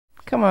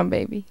Come on,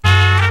 baby.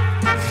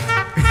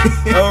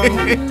 Oh,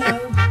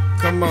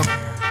 come on.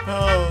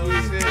 Oh,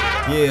 shit.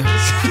 Yeah.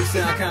 You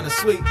sound kind of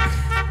sweet.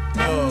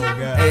 Oh,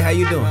 God. Hey, how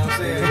you doing? You know what I'm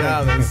saying?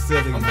 Y'all are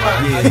silly. I'm man.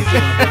 fine. Yeah.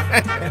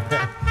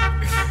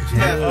 How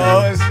you doing, bro?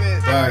 Oh, shit.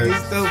 Right. You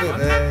stupid,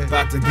 man.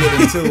 About to get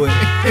into it.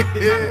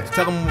 Yeah.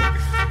 Tell them.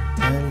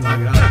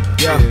 Yeah,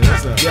 Yeah,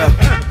 what's up? yeah,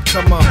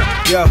 come on,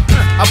 yeah.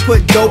 I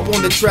put dope on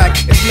the track,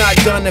 it's not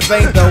done in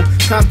vain though.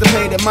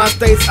 Constipated, my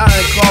state's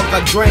iron clogged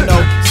like Drano.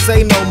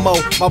 Say no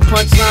more, my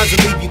punchlines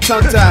will leave you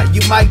tongue-tied.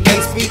 You might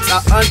lace feet, I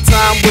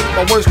untime with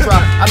my worst try.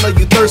 I know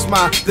you thirst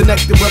mine, the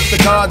nectar of the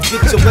gods.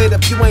 Get your weight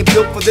up, you ain't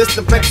built for this,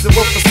 the pecs of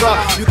a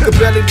facade. You could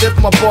barely lift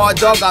my bar,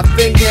 dog, I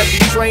think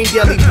heavy. Train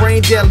daily,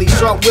 brain daily,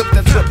 sharp whip,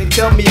 that's what they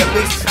tell me at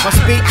least. My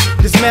speech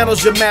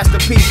dismantles your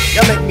masterpiece,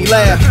 y'all make me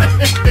laugh.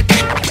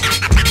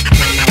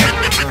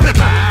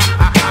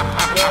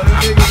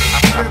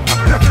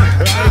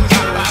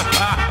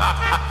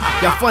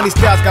 Y'all funny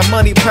styles got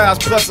money piles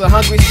plus a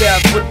hungry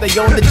staff with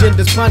their own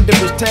agendas,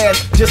 ponderous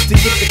tasks just to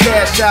get the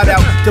cash. Shout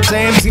out to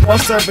Samsy while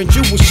serving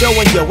you was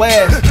showing your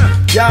ass.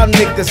 Y'all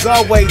niggas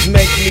always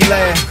make me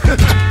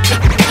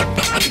laugh.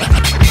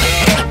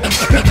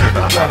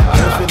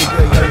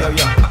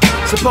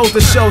 Suppose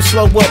the show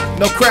slow up,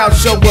 no crowd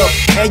show up,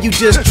 and you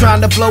just trying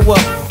to blow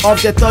up.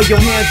 Off that, throw your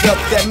hands up,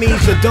 that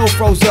means the dough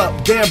froze up.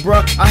 Damn,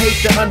 bruh, I hate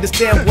to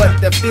understand what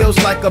that feels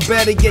like. Or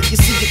better yet, you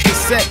see your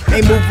cassette,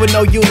 ain't moving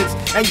no units,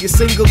 and your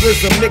single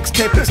is a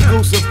mixtape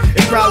exclusive.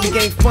 It probably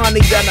ain't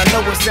funny, and I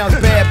know it sounds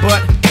bad, but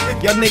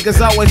y'all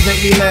niggas always make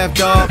me laugh,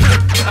 dog.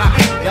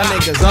 Y'all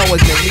niggas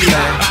always make me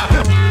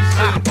laugh.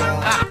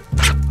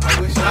 I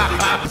wish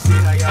I could see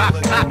how y'all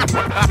look.